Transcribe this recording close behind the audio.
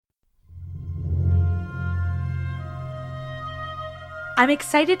I'm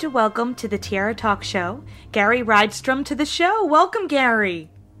excited to welcome to the Tiara Talk Show, Gary Rydstrom to the show. Welcome, Gary.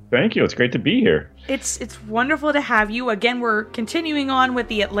 Thank you. It's great to be here. It's wonderful to have you. Again, we're continuing on with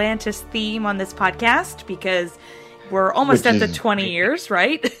the Atlantis theme on this podcast because we're almost at the 20 years,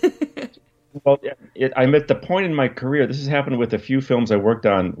 right? Well, I'm at the point in my career, this has happened with a few films I worked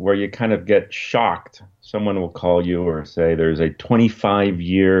on, where you kind of get shocked. Someone will call you or say there's a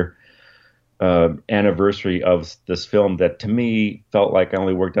 25-year anniversary of this film that to me felt like I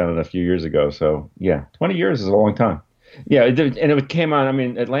only worked on it a few years ago. So yeah, 20 years is a long time. Yeah, and it came on. I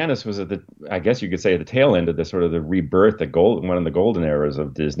mean, Atlantis was I guess you could say, at the tail end of the sort of the rebirth, one of the golden eras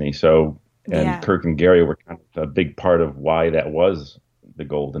of Disney. So, and yeah. Kirk and Gary were kind of a big part of why that was the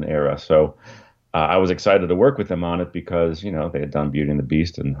golden era. So, I was excited to work with them on it because, you know, they had done Beauty and the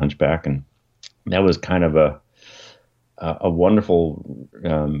Beast and Hunchback, and that was kind of a wonderful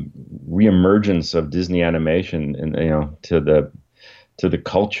reemergence of Disney animation, and to the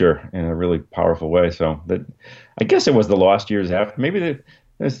culture in a really powerful way. So that, I guess it was the lost years after. Maybe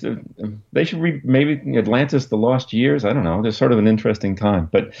they should read maybe Atlantis: The Lost Years. I don't know. There's sort of an interesting time,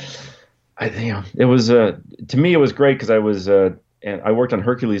 but it was to me it was great because and I worked on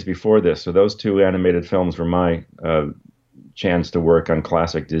Hercules before this, so those two animated films were my chance to work on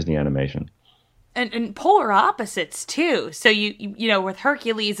classic Disney animation. And polar opposites too. So you know, with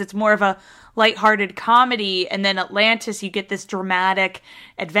Hercules, it's more of a lighthearted comedy, and then Atlantis, you get this dramatic,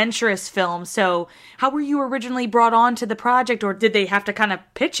 adventurous film. So how were you originally brought on to the project, or did they have to kind of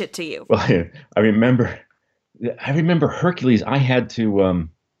pitch it to you? Well, I remember Hercules. I had to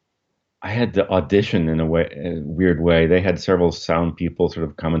audition in a weird way. They had several sound people sort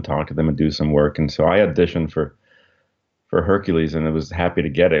of come and talk to them and do some work, and so I auditioned for Hercules, and I was happy to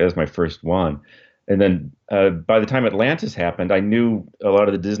get it. It was my first one. And then by the time Atlantis happened, I knew a lot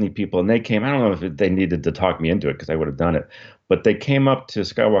of the Disney people, and they came. I don't know if they needed to talk me into it because I would have done it, but they came up to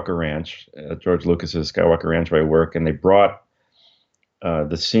Skywalker Ranch, George Lucas's Skywalker Ranch where I work, and they brought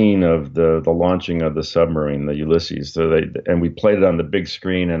the scene of the launching of the submarine, the Ulysses. So we played it on the big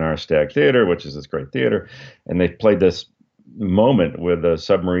screen in our Stag Theater, which is this great theater, and they played this moment where the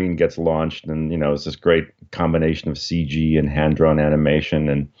submarine gets launched, and it's this great combination of CG and hand-drawn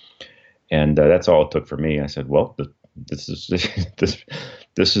animation, and that's all it took for me. I said, well, this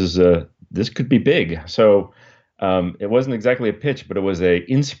could be big. So it wasn't exactly a pitch, but it was a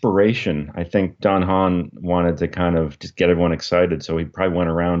inspiration. I think Don Hahn wanted to kind of just get everyone excited, so he probably went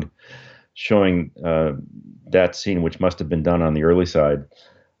around showing that scene, which must have been done on the early side,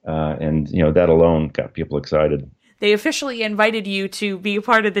 and that alone got people excited. They officially invited you to be a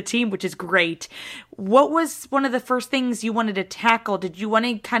part of the team, which is great. What was one of the first things you wanted to tackle? Did you want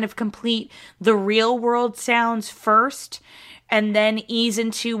to kind of complete the real world sounds first and then ease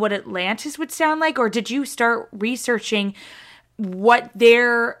into what Atlantis would sound like? Or did you start researching what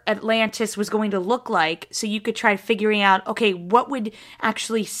their Atlantis was going to look like so you could try figuring out, okay, what would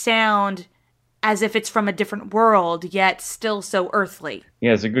actually sound as if it's from a different world, yet still so earthly?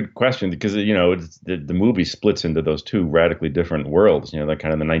 Yeah, it's a good question because, the movie splits into those two radically different worlds. The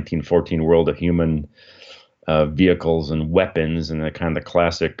kind of the 1914 world of human vehicles and weapons, and the kind of the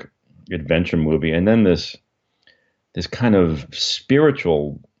classic adventure movie. And then this kind of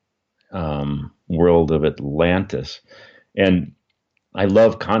spiritual world of Atlantis. And I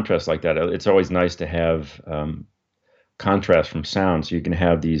love contrasts like that. It's always nice to have contrast from sound, so you can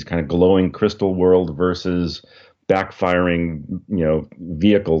have these kind of glowing crystal world versus backfiring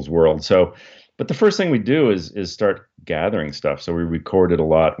vehicles world. So but the first thing we do is start gathering stuff. So we recorded a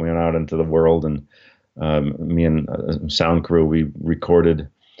lot. We went out into the world, and me and sound crew, we recorded.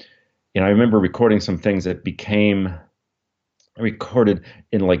 I remember recording some things that became recorded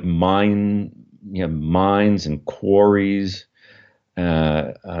in like mines and quarries,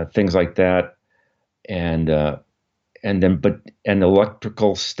 things like that, and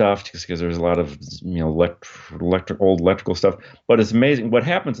electrical stuff, just because there's a lot of old electrical stuff. But it's amazing what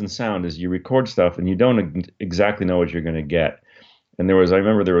happens in sound is you record stuff and you don't exactly know what you're going to get. And I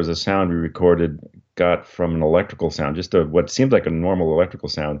remember there was a sound we got from an electrical sound, just what seemed like a normal electrical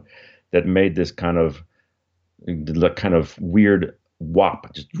sound, that made this kind of weird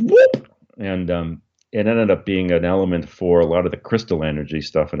whop, just whoop, and it ended up being an element for a lot of the crystal energy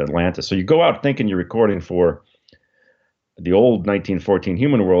stuff in Atlantis. So you go out thinking you're recording for the old 1914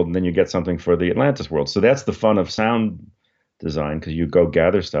 human world, and then you get something for the Atlantis world. So that's the fun of sound design, because you go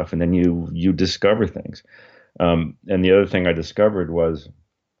gather stuff and then you discover things. And the other thing I discovered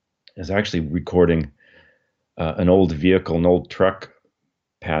is actually recording an old vehicle, an old truck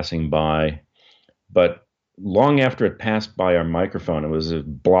passing by, but long after it passed by our microphone, it was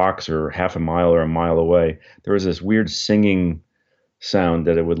blocks or half a mile or a mile away, there was this weird singing sound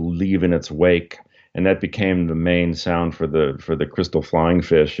that it would leave in its wake, and that became the main sound for the crystal flying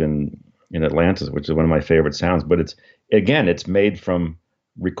fish in Atlantis, which is one of my favorite sounds. But it's made from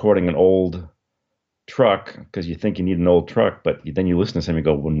recording an old truck because you think you need an old truck, but then you listen to something and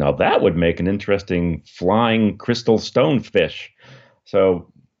go, well, now that would make an interesting flying crystal stonefish.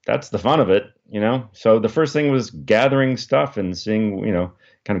 So that's the fun of it. So the first thing was gathering stuff and seeing,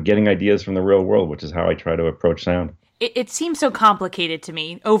 kind of getting ideas from the real world, which is how I try to approach sound. It seems so complicated to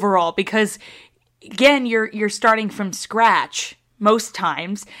me overall because, again, you're starting from scratch most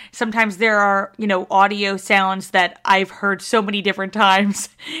times. Sometimes there are, audio sounds that I've heard so many different times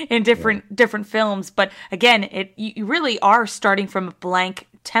in different films. But again, you really are starting from a blank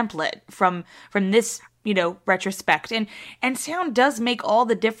template from this, retrospect. And sound does make all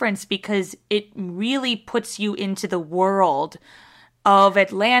the difference because it really puts you into the world of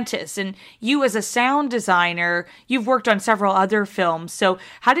Atlantis. And you as a sound designer, you've worked on several other films. So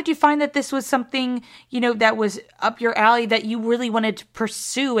how did you find that this was something, that was up your alley, that you really wanted to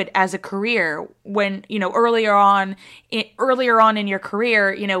pursue it as a career when, earlier on in your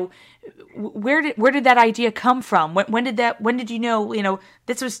career, where did that idea come from? When did you know,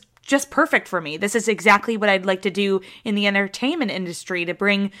 this was just perfect for me. This is exactly what I'd like to do in the entertainment industry to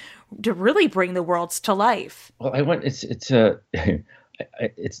really bring the worlds to life. Well, it's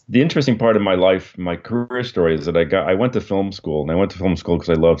the interesting part of my life, my career story is that I went to film school, and I went to film school because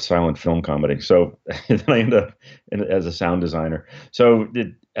I loved silent film comedy. So then I ended up as a sound designer.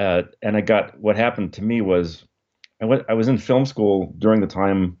 And what happened to me was I was in film school during the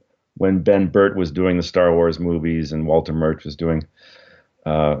time when Ben Burtt was doing the Star Wars movies and Walter Murch was doing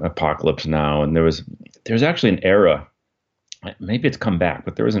Apocalypse Now, and there's actually an era, maybe it's come back,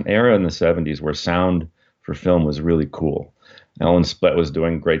 but there was an era in the 70s where sound for film was really cool. Alan Splett was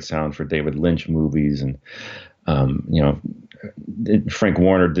doing great sound for David Lynch movies, and Frank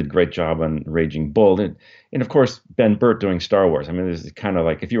Warner did a great job on Raging Bull, and of course Ben Burtt doing Star Wars. I mean, this is kind of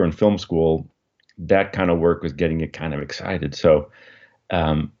like if you were in film school, that kind of work was getting you kind of excited. So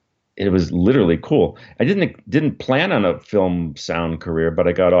it was literally cool. I didn't plan on a film sound career, but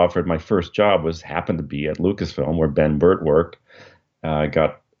I got offered. My first job happened to be at Lucasfilm, where Ben Burtt worked. I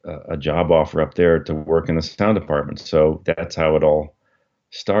got a job offer up there to work in the sound department. So that's how it all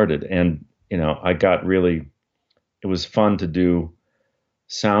started. And it was fun to do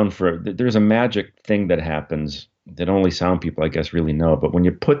sound there's a magic thing that happens that only sound people, I guess, really know. But when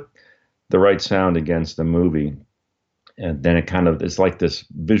you put the right sound against the movie, and then it's like this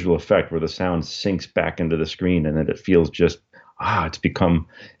visual effect where the sound sinks back into the screen, and then it feels just, it's become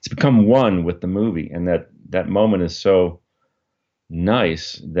one with the movie. And that moment is so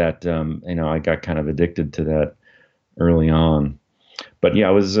nice that, I got kind of addicted to that early on. But yeah,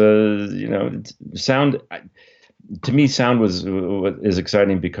 I was, sound, to me, sound is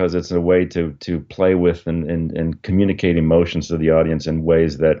exciting because it's a way to play with and communicate emotions to the audience in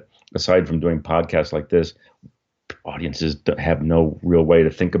ways that, aside from doing podcasts like this, audiences have no real way to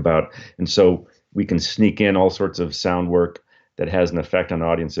think about. And so we can sneak in all sorts of sound work that has an effect on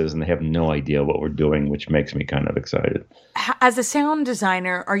audiences, and they have no idea what we're doing, which makes me kind of excited. As a sound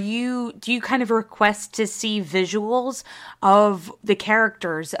designer, do you kind of request to see visuals of the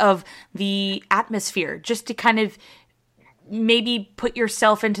characters, of the atmosphere, just to kind of maybe put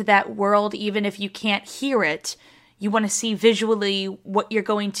yourself into that world, even if you can't hear it? You want to see visually what you're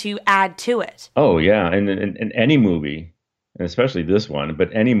going to add to it. Oh, yeah. And in any movie, and especially this one, but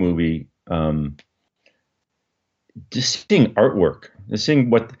any movie, just seeing artwork, just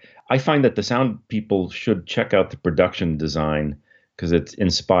seeing what I find that the sound people should check out the production design because it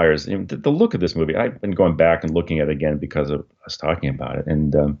inspires. The look of this movie, I've been going back and looking at it again because of us talking about it.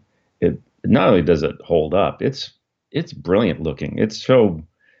 And it not only does it hold up, it's brilliant looking. It's so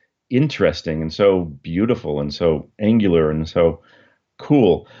interesting and so beautiful and so angular and so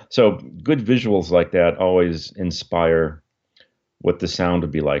cool. So good visuals like that always inspire what the sound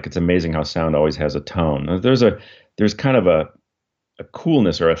would be like. It's amazing how sound always has a tone. There's kind of a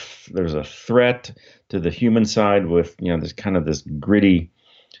coolness, or there's a threat to the human side with, there's kind of this gritty,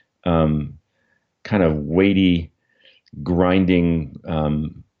 kind of weighty, grinding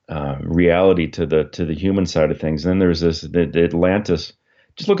reality to the human side of things. And then there's the Atlantis.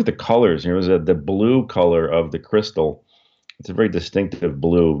 Just look at the colors. There's the blue color of the crystal. It's a very distinctive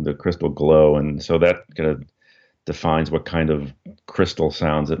blue, the crystal glow, and so that kind of defines what kind of crystal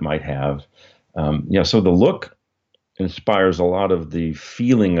sounds it might have. So the look inspires a lot of the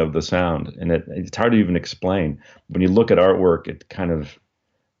feeling of the sound, and it's hard to even explain. When you look at artwork, it kind of,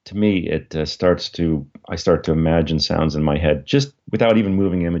 to me, I start to imagine sounds in my head just without even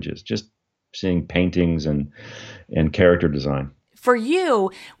moving images, just seeing paintings and character design. For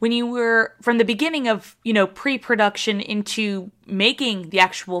you, when you were from the beginning of, pre-production into making the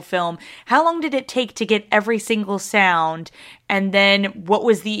actual film, how long did it take to get every single sound? And then what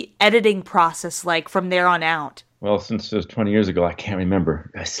was the editing process like from there on out? Well, since it was 20 years ago, I can't remember.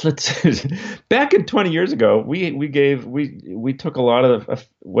 Back in 20 years ago, we took a lot of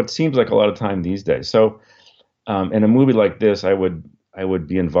what seems like a lot of time these days. So, in a movie like this, I would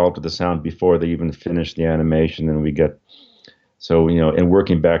be involved with the sound before they even finish the animation, and we get so and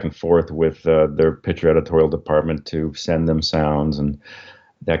working back and forth with their picture editorial department to send them sounds and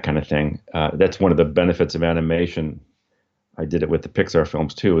that kind of thing. That's one of the benefits of animation. I did it with the Pixar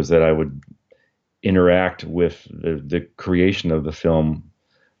films too, is that I would interact with the creation of the film,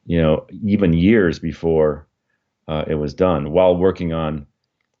 even years before it was done. While working on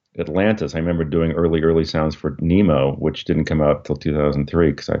Atlantis, I remember doing early sounds for Nemo, which didn't come out till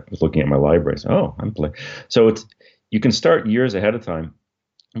 2003 because I was looking at my library. So, I'm playing. So you can start years ahead of time,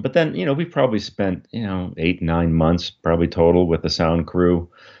 but then we probably spent 8-9 months probably total with the sound crew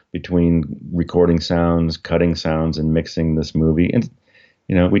between recording sounds, cutting sounds, and mixing this movie. And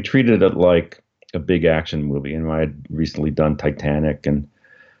we treated it like a big action movie. And I had recently done Titanic and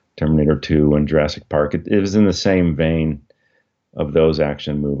Terminator 2 and Jurassic Park. It was in the same vein of those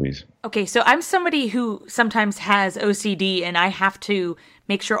action movies. Okay, so I'm somebody who sometimes has OCD and I have to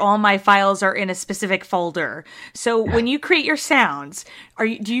make sure all my files are in a specific folder. So when you create your sounds,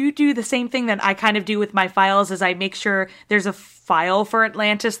 do you do the same thing that I kind of do with my files, as I make sure there's a file for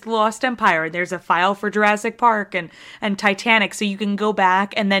Atlantis, The Lost Empire, there's a file for Jurassic Park and Titanic, so you can go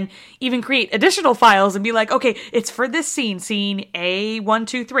back and then even create additional files and be like, okay, it's for this scene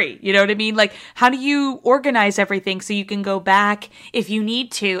A123. You know what I mean? Like, how do you organize everything so you can go back if you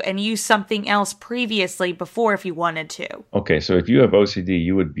need to and use something else previously before if you wanted to? Okay, so if you have OCD,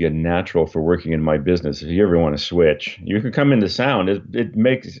 you would be a natural for working in my business. If you ever want to switch, you can come into sound. It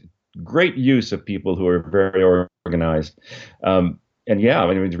makes great use of people who are very organized. And yeah,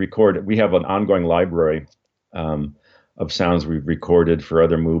 I mean, we have an ongoing library of sounds we've recorded for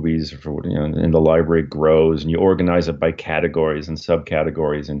other movies, and the library grows, and you organize it by categories and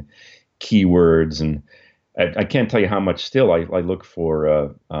subcategories and keywords. And I can't tell you how much still I look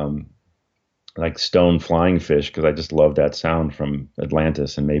for like stone flying fish, because I just love that sound from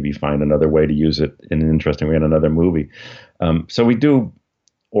Atlantis, and maybe find another way to use it in an interesting way in another movie. So we do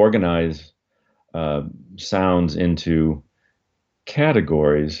organize sounds into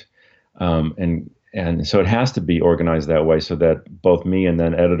categories, and so it has to be organized that way, so that both me and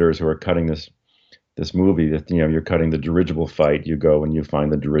then editors who are cutting this movie, that you're cutting the dirigible fight, you go and you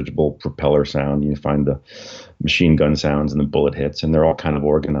find the dirigible propeller sound, you find the machine gun sounds and the bullet hits, and they're all kind of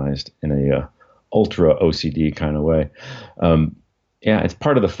organized in a ultra OCD kind of way. Yeah, it's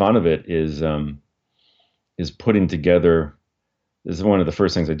part of the fun of it is putting together. This is one of the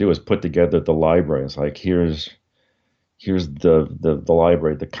first things I do, is put together the library. It's like, here's the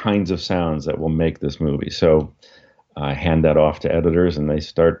library, the kinds of sounds that will make this movie. So I hand that off to editors, and they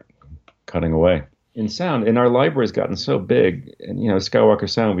start cutting away. In sound, and our library's gotten so big, and Skywalker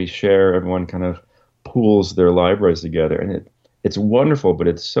Sound, we share, everyone kind of pools their libraries together, and it's wonderful, but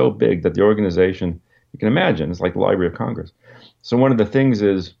it's so big that the organization, you can imagine, it's like the Library of Congress. So one of the things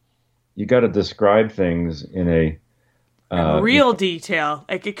is you got to describe things in a real detail,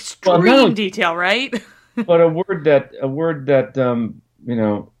 like extreme detail, right? But a word that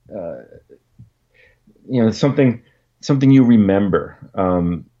something you remember.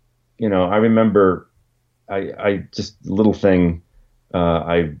 I remember I just little thing.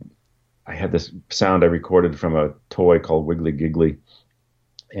 I had this sound I recorded from a toy called Wiggly Giggly,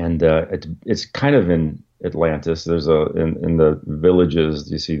 and it's kind of in Atlantis. There's in the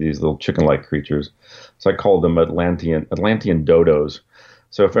villages you see these little chicken-like creatures. So I called them Atlantean dodos.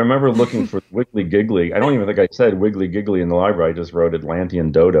 So if I remember looking for Wiggly Giggly, I don't even think I said Wiggly Giggly in the library. I just wrote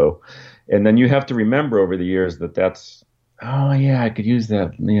Atlantean dodo, and then you have to remember over the years that's. Oh yeah, I could use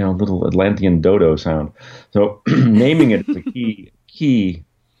that little Atlantean dodo sound. So naming it is a key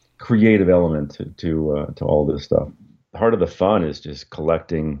creative element to all this stuff. Part of the fun is just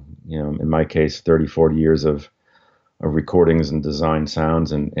collecting, in my case, 30, 40 years of recordings and design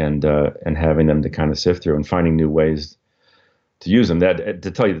sounds, and having them to kind of sift through and finding new ways to use them. That, to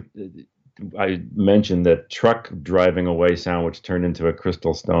tell you, I mentioned that truck driving away sound, which turned into a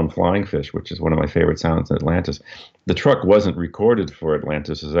crystal stone flying fish, which is one of my favorite sounds in Atlantis. The truck wasn't recorded for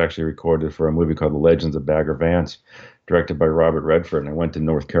Atlantis. It was actually recorded for a movie called The Legends of Bagger Vance, directed by Robert Redford. And I went to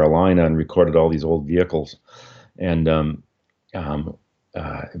North Carolina and recorded all these old vehicles. And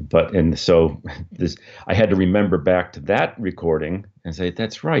But and so this, I had to remember back to that recording and say,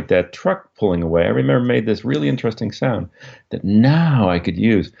 that's right, that truck pulling away. I remember made this really interesting sound that now I could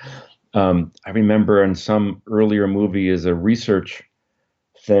use. I remember in some earlier movie as a research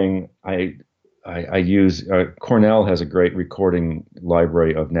thing, I use Cornell has a great recording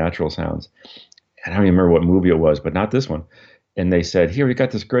library of natural sounds. And I don't even remember what movie it was, but not this one. And they said, here, we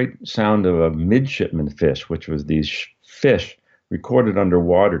got this great sound of a midshipman fish, which was these fish recorded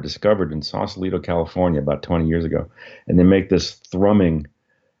underwater, discovered in Sausalito, California, about 20 years ago. And they make this thrumming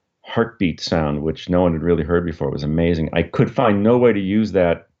heartbeat sound, which no one had really heard before. It was amazing. I could find no way to use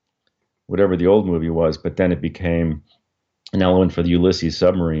that, whatever the old movie was, but then it became an element for the Ulysses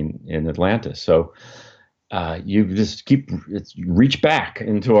submarine in Atlantis. So you just reach back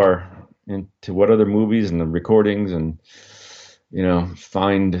into what other movies and the recordings, and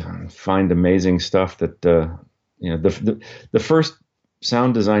find amazing stuff that the first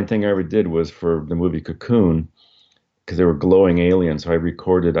sound design thing I ever did was for the movie Cocoon, because they were glowing aliens. So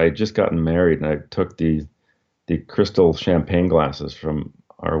I had just gotten married, and I took the crystal champagne glasses from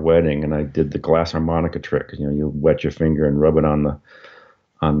our wedding, and I did the glass harmonica trick. You wet your finger and rub it on the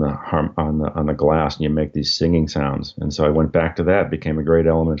glass, and you make these singing sounds. And so I went back to that, became a great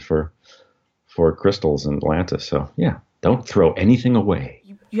element for crystals in Atlantis. So yeah, don't throw anything away.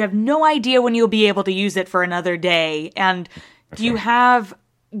 You have no idea when you'll be able to use it for another day. And do you have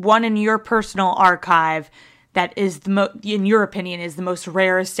one in your personal archive that is in your opinion, is the most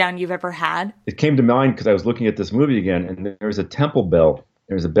rarest sound you've ever had? It came to mind because I was looking at this movie again, and there's a temple bell.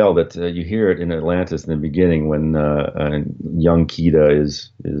 There's a bell that you hear it in Atlantis in the beginning when young Kida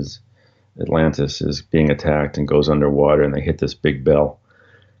is Atlantis is being attacked and goes underwater, and they hit this big bell.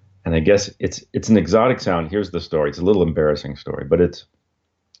 And I guess it's an exotic sound. Here's the story. It's a little embarrassing story, but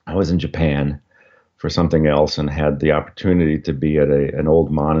I was in Japan for something else and had the opportunity to be at an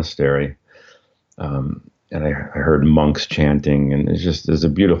old monastery. And I heard monks chanting, and it's a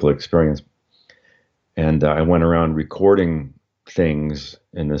beautiful experience. And I went around recording things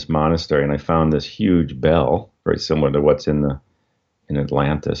in this monastery, and I found this huge bell, very similar to what's in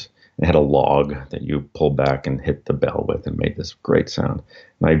Atlantis. It had a log that you pull back and hit the bell with, and made this great sound.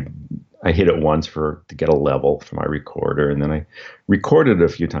 And I hit it once to get a level for my recorder, and then I recorded it a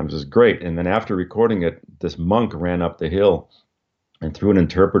few times. It was great. And then after recording it, this monk ran up the hill and through an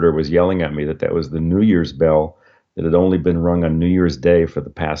interpreter was yelling at me that was the New Year's bell that had only been rung on New Year's Day for the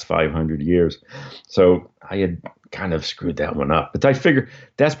past 500 years. So I had kind of screwed that one up. But I figure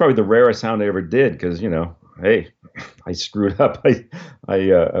that's probably the rarest sound I ever did because, hey, I screwed up. I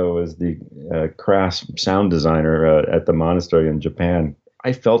was the crass sound designer at the monastery in Japan.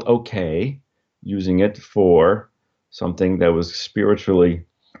 I felt okay using it for something that was spiritually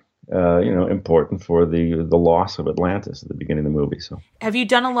important for the loss of Atlantis at the beginning of the movie. So, have you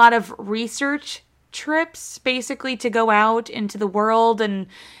done a lot of research trips, basically, to go out into the world and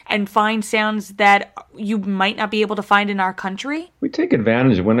find sounds that you might not be able to find in our country? We take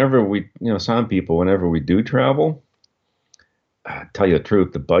advantage whenever some people, whenever we do travel. Tell you the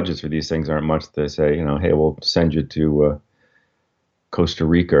truth, the budgets for these things aren't much. They say, hey, we'll send you to Costa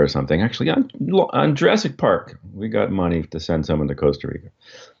Rica or something. Actually, on Jurassic Park, we got money to send someone to Costa Rica.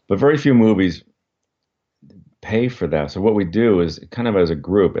 But very few movies pay for that. So what we do is kind of as a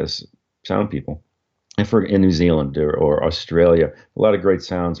group, as sound people, if we're in New Zealand or Australia, a lot of great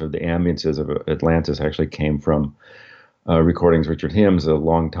sounds or the ambiences of Atlantis actually came from recordings. Richard Hims, a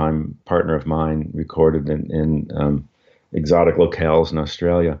longtime partner of mine, recorded in exotic locales in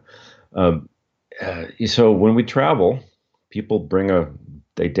Australia. So when we travel, people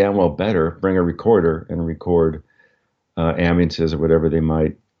they damn well better bring a recorder and record ambiences or whatever they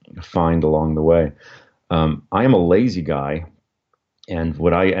might find along the way. I am a lazy guy, and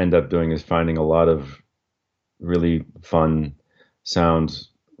what I end up doing is finding a lot of really fun sounds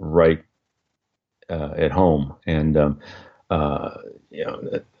right at home, and a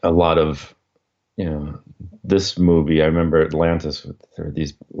lot of this movie. I remember Atlantis. There were a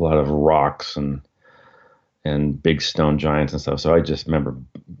lot of rocks and big stone giants and stuff. So I just remember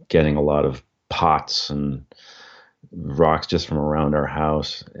getting a lot of pots and rocks just from around our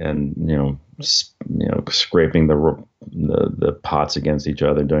house, and scraping the pots against each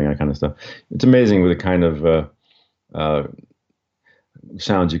other, doing that kind of stuff. It's amazing with the kind of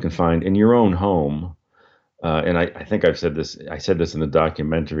sounds you can find in your own home. And I think I've said this. I said this in the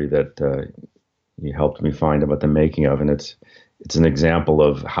documentary that you helped me find about the making of, and it's an example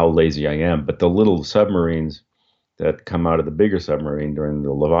of how lazy I am. But the little submarines that come out of the bigger submarine during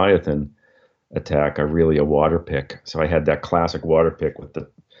the Leviathan attack are really a water pick. So I had that classic water pick with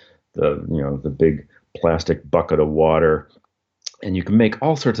the big plastic bucket of water and you can make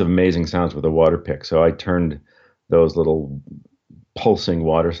all sorts of amazing sounds with a water pick. So I turned those little pulsing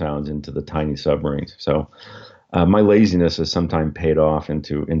water sounds into the tiny submarines. So my laziness has sometimes paid off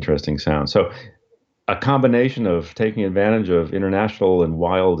into interesting sounds. So a combination of taking advantage of international and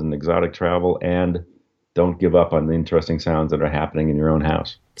wild and exotic travel, and don't give up on the interesting sounds that are happening in your own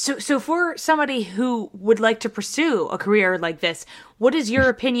house. So for somebody who would like to pursue a career like this, what is your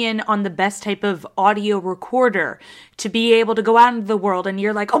opinion on the best type of audio recorder to be able to go out into the world and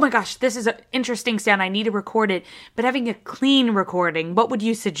you're like, oh my gosh, this is an interesting sound, I need to record it, but having a clean recording, what would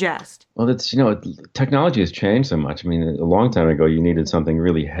you suggest? Well, technology has changed so much. I mean, a long time ago, you needed something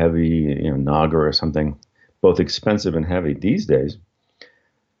really heavy, Naga or something, both expensive and heavy. These days,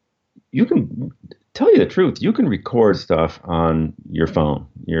 you can tell you the truth. You can record stuff on your phone,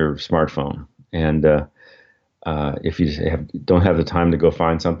 your smartphone, and if you just don't have the time to go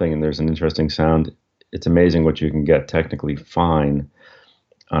find something and there's an interesting sound, it's amazing what you can get technically fine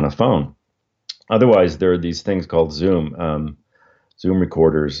on a phone. Otherwise, there are these things called Zoom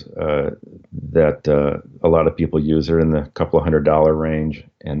recorders that a lot of people use. They're in the couple of $100 range,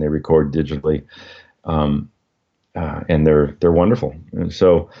 and they record digitally, and they're wonderful. And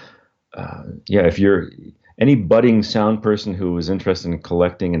so, yeah, if you're any budding sound person who is interested in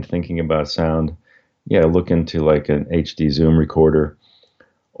collecting and thinking about sound, yeah, look into like an HD Zoom recorder,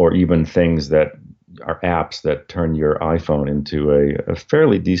 or even things that are apps that turn your iPhone into a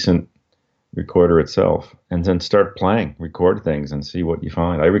fairly decent recorder itself, and then start playing, record things, and see what you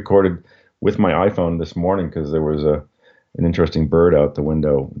find. I recorded with my iPhone this morning because there was an interesting bird out the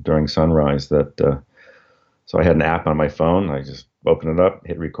window during sunrise. So I had an app on my phone. I just opened it up,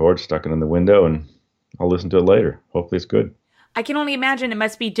 hit record, stuck it in the window, and I'll listen to it later. Hopefully, it's good. I can only imagine it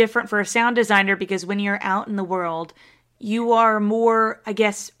must be different for a sound designer because when you're out in the world, you are more, I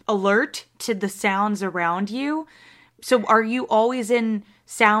guess, alert to the sounds around you. So are you always in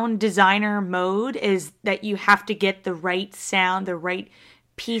sound designer mode? Is that you have to get the right sound, the right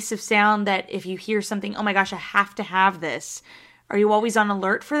piece of sound that if you hear something, oh my gosh, I have to have this. Are you always on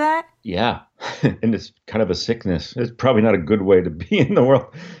alert for that? Yeah. And it's kind of a sickness. It's probably not a good way to be in the world,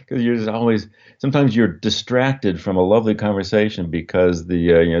 because you're just always, sometimes you're distracted from a lovely conversation because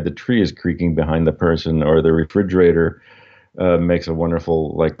the tree is creaking behind the person, or the refrigerator makes a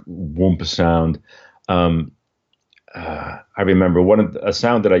wonderful like whoomp sound. I remember a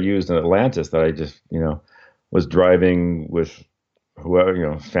sound that I used in Atlantis that I just, was driving with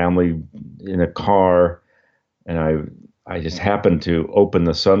whoever, family in a car, and I just happened to open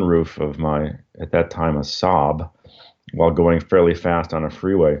the sunroof of at that time, a Saab, while going fairly fast on a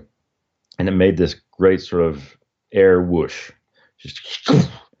freeway, and it made this great sort of air whoosh. Just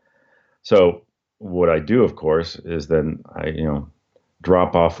so what I do, of course, is then I,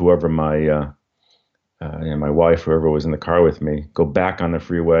 drop off whoever my wife, whoever was in the car with me, go back on the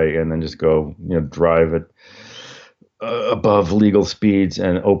freeway, and then just go, drive it above legal speeds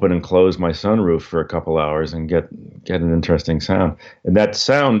and open and close my sunroof for a couple hours and get an interesting sound. And that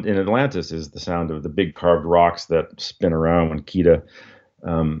sound in Atlantis is the sound of the big carved rocks that spin around when Kida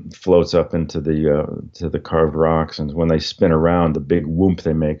floats up into the carved rocks. And when they spin around, the big whoomp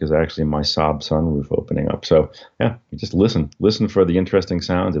they make is actually my Saab sunroof opening up. So yeah, you just listen for the interesting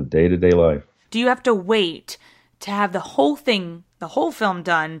sounds of day-to-day life. Do you have to wait to have the whole film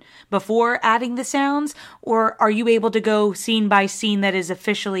done before adding the sounds, or are you able to go scene by scene that is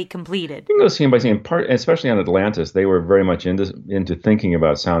officially completed? You can go scene by scene. Especially on Atlantis, they were very much into thinking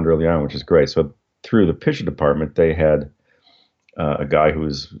about sound early on, which is great. So through the picture department, they had a guy who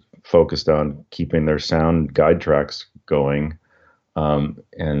was focused on keeping their sound guide tracks going, and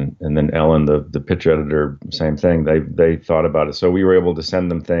then Ellen, the picture editor, same thing. They thought about it, so we were able to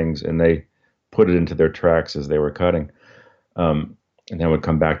send them things, and they put it into their tracks as they were cutting. And then it would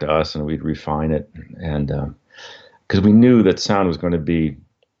come back to us and we'd refine it. And because we knew that sound was going to be,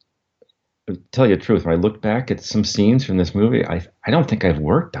 to tell you the truth, when I look back at some scenes from this movie, I don't think I've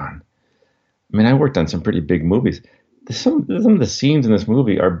worked on. I mean, I worked on some pretty big movies. Some of the scenes in this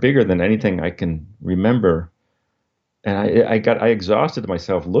movie are bigger than anything I can remember. And I exhausted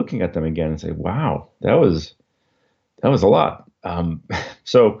myself looking at them again and say, wow, that was a lot.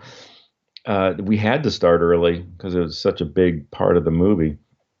 So we had to start early because it was such a big part of the movie,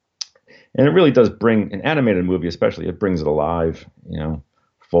 and it really does bring an animated movie, especially, it brings it alive.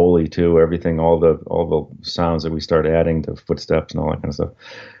 Foley too, everything, all the sounds that we start adding to footsteps and all that kind of stuff,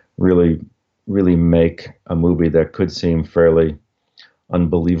 really, really make a movie that could seem fairly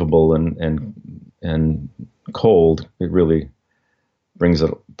unbelievable and cold. It really brings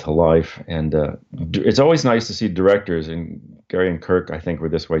it to life. And it's always nice to see directors, and Gary and Kirk, I think, were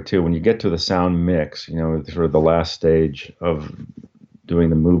this way too. When you get to the sound mix, sort of the last stage of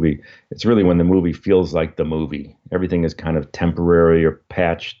doing the movie, it's really when the movie feels like the movie. Everything is kind of temporary or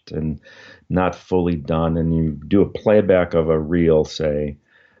patched and not fully done. And you do a playback of a reel, say,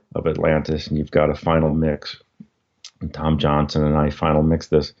 of Atlantis, and you've got a final mix. And Tom Johnson and I final mix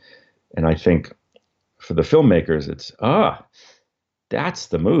this. And I think for the filmmakers, it's, that's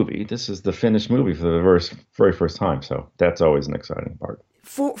the movie. This is the finished movie for the very first time. So that's always an exciting part.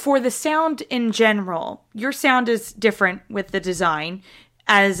 For the sound in general, your sound is different with the design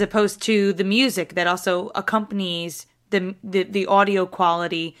as opposed to the music that also accompanies the audio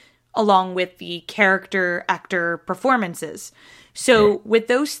quality along with the character actor performances. So with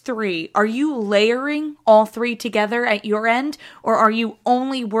those three, are you layering all three together at your end, or are you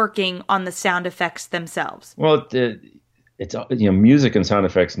only working on the sound effects themselves? Well, it's music and sound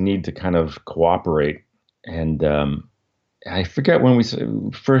effects need to kind of cooperate. And I forget when we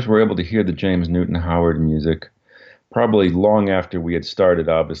first were able to hear the James Newton Howard music, probably long after we had started,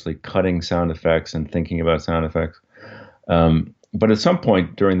 obviously, cutting sound effects and thinking about sound effects. But at some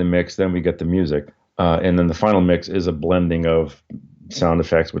point during the mix, then we get the music. And then the final mix is a blending of sound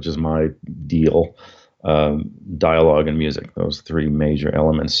effects, which is my deal, dialogue and music, those three major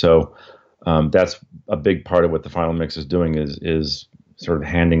elements. So that's a big part of what the final mix is doing is sort of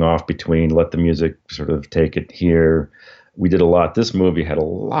handing off between let the music sort of take it here. We did a lot. This movie had a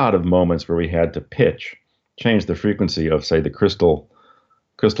lot of moments where we had to change the frequency of, say, the crystal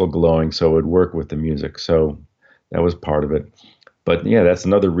glowing so it would work with the music. So that was part of it. But yeah, that's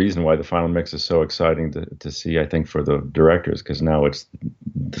another reason why the final mix is so exciting to see, I think, for the directors, because now it's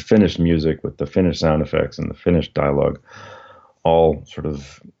the finished music with the finished sound effects and the finished dialogue all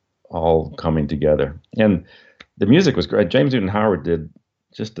coming together. And the music was great. James Newton Howard did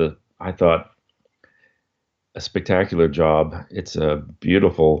I thought, a spectacular job. It's a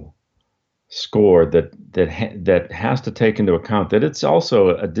beautiful score that has to take into account that it's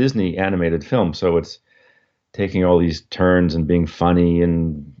also a Disney animated film, so it's taking all these turns and being funny,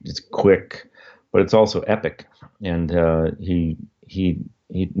 and it's quick, but it's also epic. And he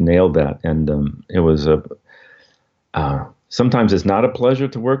nailed that. And it was sometimes it's not a pleasure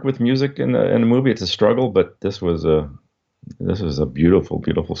to work with music in a movie. It's a struggle, but this was a beautiful,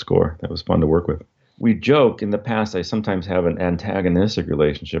 beautiful score that was fun to work with. We joke in the past, I sometimes have an antagonistic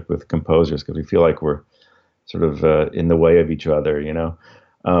relationship with composers because we feel like we're sort of in the way of each other,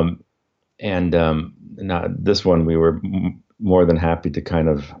 And this one, we were more than happy to kind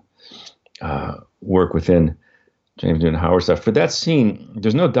of work within James Newton Howard stuff. For that scene,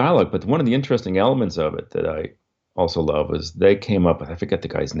 there's no dialogue, but one of the interesting elements of it that I also love is they came up with, I forget the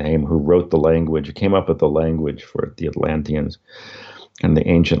guy's name, who wrote the language, who came up with the language for the Atlanteans and the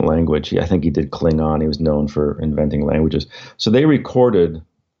ancient language. I think he did Klingon. He was known for inventing languages. So they recorded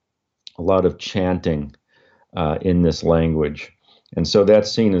a lot of chanting in this language. And so that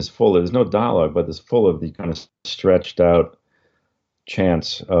scene is there's no dialogue, but it's full of the kind of stretched out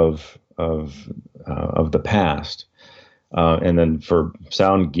chants of the past. And then for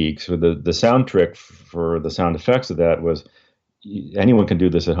sound geeks, the sound trick for the sound effects of that was anyone can do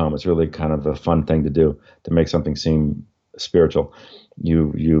this at home. It's really kind of a fun thing to do to make something seem spiritual.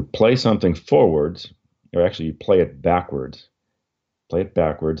 You play something forwards, or actually you play it backwards.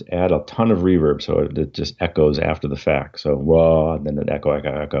 Add a ton of reverb so it just echoes after the fact. So whoa, and then it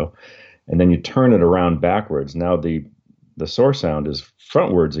echo. And then you turn it around backwards. Now the source sound is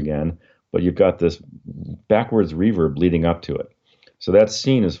frontwards again, but you've got this backwards reverb leading up to it. So that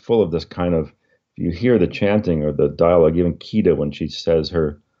scene is full of this kind of, you hear the chanting or the dialogue, even Kida when she says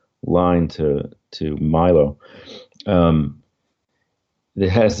her line to Milo, it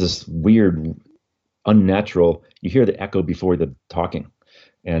has this weird, unnatural, you hear the echo before the talking.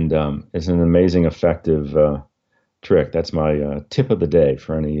 And it's an amazing, effective trick. That's my tip of the day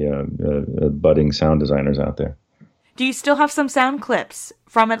for any budding sound designers out there. Do you still have some sound clips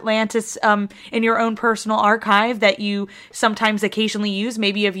from Atlantis in your own personal archive that you sometimes occasionally use,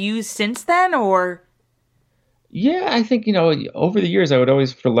 maybe have used since then, or? Yeah, I think, over the years, I would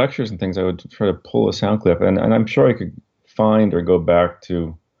always, for lectures and things, I would try to pull a sound clip. And I'm sure I could find or go back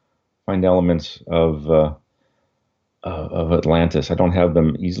to find elements of Atlantis. I don't have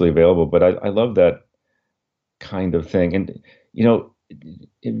them easily available, but I love that kind of thing. And,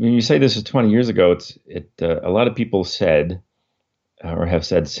 when you say this is 20 years ago, a lot of people said, or have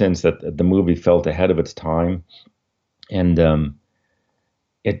said since, that the movie felt ahead of its time. And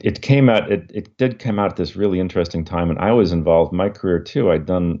it did come out at this really interesting time. And I was involved in my career too. I'd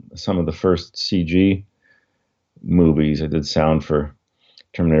done some of the first CG movies. I did sound for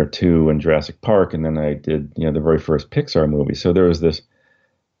Terminator 2 and Jurassic Park, and then I did, the very first Pixar movie. So there was this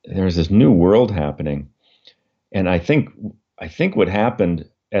new world happening. And I think what happened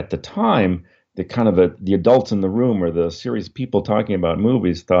at the time, the kind of the adults in the room or the serious people talking about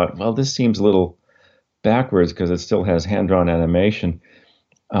movies thought, well, this seems a little backwards because it still has hand-drawn animation.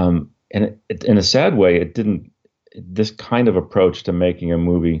 And in a sad way, it didn't. This kind of approach to making a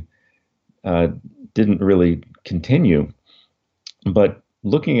movie uh, didn't really continue. But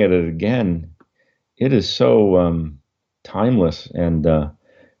looking at it again, it is so timeless, and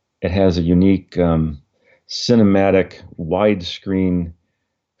it has a unique cinematic widescreen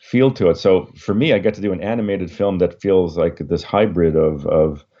feel to it. So for me, I get to do an animated film that feels like this hybrid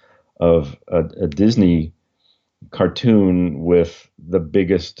of a Disney cartoon with the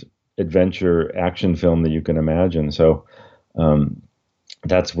biggest adventure action film that you can imagine. So um,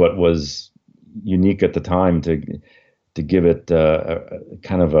 that's what was unique at the time to give it a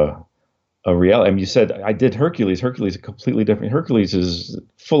kind of a reality. I mean, you said I did Hercules. Hercules is completely different. Hercules is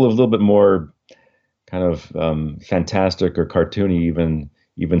full of a little bit more kind of fantastic or cartoony,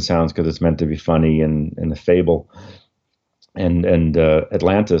 even sounds because it's meant to be funny and a fable. And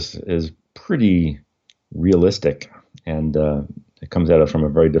Atlantis is pretty realistic, and it comes at it from a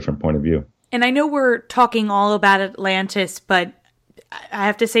very different point of view. And I know we're talking all about Atlantis, but I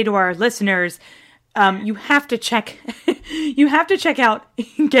have to say to our listeners, you have to check you have to check out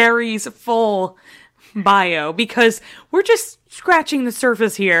Gary's full bio, because we're just scratching the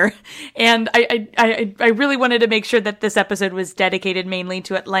surface here. And I really wanted to make sure that this episode was dedicated mainly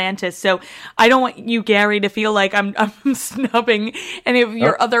to Atlantis. So I don't want you, Gary, to feel like I'm snubbing any of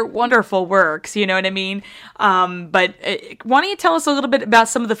your other wonderful works. You know what I mean? But why don't you tell us a little bit about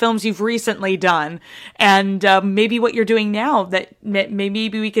some of the films you've recently done, and maybe what you're doing now that maybe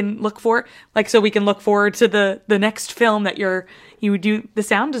we can look for, like, so we can look forward to the next film that you would do the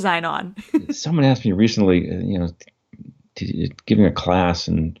sound design on. Someone asked me recently, giving a class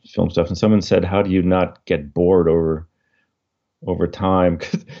and film stuff, and someone said, "How do you not get bored over time?"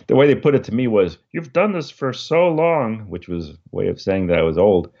 'Cause the way they put it to me was, "You've done this for so long," which was a way of saying that I was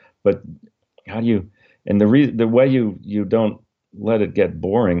old. But how do you? And the way you don't let it get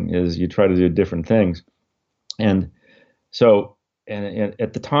boring is you try to do different things. And so, and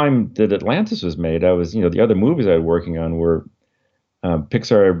at the time that Atlantis was made, I was, the other movies I was working on were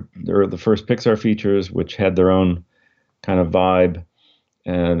Pixar, or the first Pixar features, which had their own kind of vibe,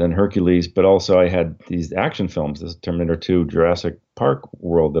 and then Hercules. But also I had these action films, this Terminator 2, Jurassic Park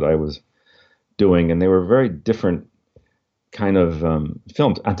world that I was doing, and they were very different kind of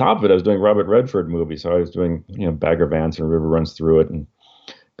films. On top of it, I was doing Robert Redford movies, so I was doing Bagger Vance and River Runs Through It, and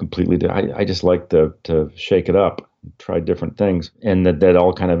I just like to shake it up, try different things, and that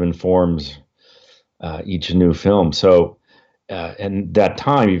all kind of informs each new film. So. And that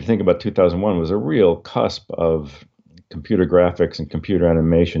time, if you think about 2001, was a real cusp of computer graphics and computer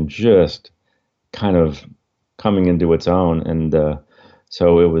animation just kind of coming into its own. And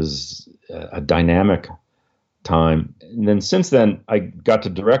so it was a dynamic time. And then since then, I got to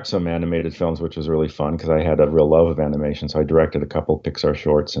direct some animated films, which was really fun because I had a real love of animation. So I directed a couple of Pixar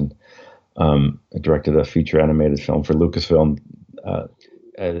shorts, and I directed a feature animated film for Lucasfilm.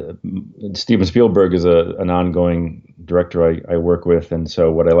 Steven Spielberg is an ongoing director I work with, and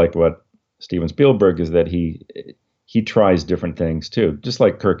so what I liked about Steven Spielberg is that he tries different things too, just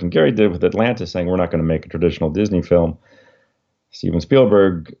like Kirk and Gary did with Atlantis, saying we're not going to make a traditional Disney film. Steven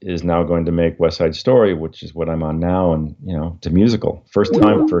Spielberg is now going to make West Side Story, which is what I'm on now, and it's a musical. First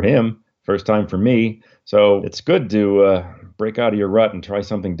time for him, first time for me. So it's good to break out of your rut and try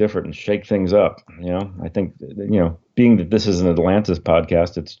something different and shake things up. I think being that this is an Atlantis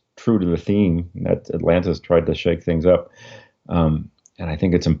podcast, it's true to the theme that Atlantis tried to shake things up. And I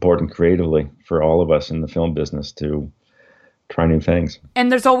think it's important creatively for all of us in the film business to try new things.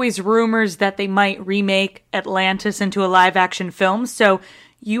 And there's always rumors that they might remake Atlantis into a live action film. So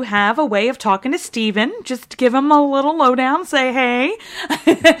you have a way of talking to Steven. Just give him a little lowdown. Say, hey,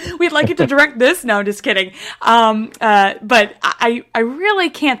 we'd like you to direct this. No, just kidding. But I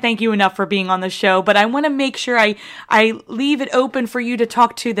really can't thank you enough for being on the show. But I want to make sure I leave it open for you to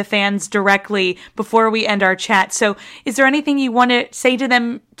talk to the fans directly before we end our chat. So is there anything you want to say to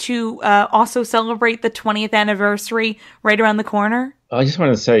them to also celebrate the 20th anniversary right around the corner? I just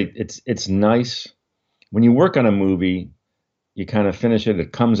want to say it's nice when you work on a movie. You kind of finish it,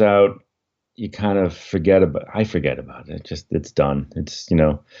 it comes out, you kind of I forget about it. It's done. It's,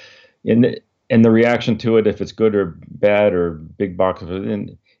 and the reaction to it, if it's good or bad or big box,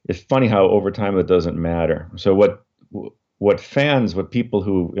 and it's funny how over time it doesn't matter. So what people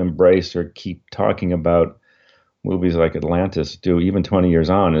who embrace or keep talking about movies like Atlantis do, even 20 years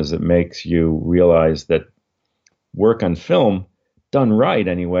on, is it makes you realize that work on film, done right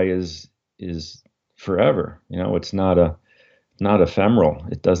anyway, is forever. You know, it's not ephemeral.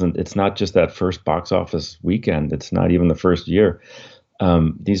 It's not just that first box office weekend. It's not even the first year.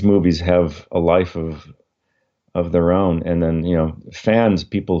 These movies have a life of their own, and then fans,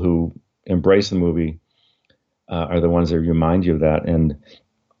 people who embrace the movie, are the ones that remind you of that, and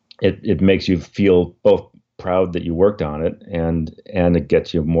it makes you feel both proud that you worked on it, and it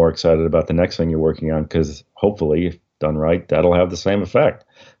gets you more excited about the next thing you're working on, because hopefully, if done right, that'll have the same effect.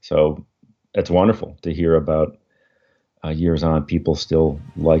 So it's wonderful to hear about, years on, people still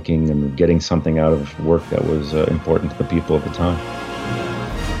liking and getting something out of work that was important to the people at the time.